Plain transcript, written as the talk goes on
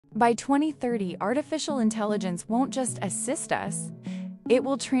By 2030, artificial intelligence won't just assist us, it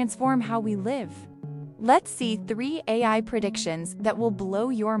will transform how we live. Let's see 3 AI predictions that will blow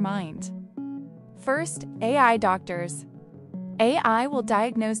your mind. First, AI doctors. AI will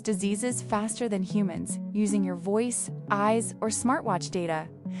diagnose diseases faster than humans, using your voice, eyes, or smartwatch data.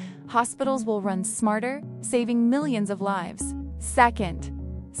 Hospitals will run smarter, saving millions of lives. Second,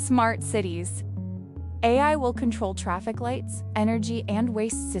 smart cities. AI will control traffic lights, energy, and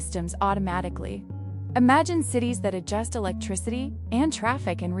waste systems automatically. Imagine cities that adjust electricity and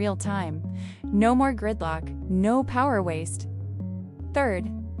traffic in real time. No more gridlock, no power waste.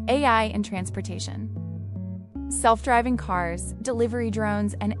 Third, AI in transportation. Self-driving cars, delivery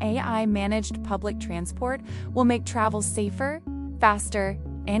drones, and AI-managed public transport will make travel safer, faster,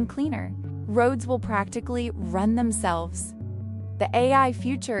 and cleaner. Roads will practically run themselves. The AI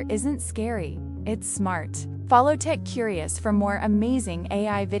future isn't scary, it's smart. Follow TechCurious for more amazing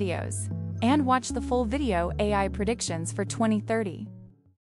AI videos. And watch the full video AI predictions for 2030.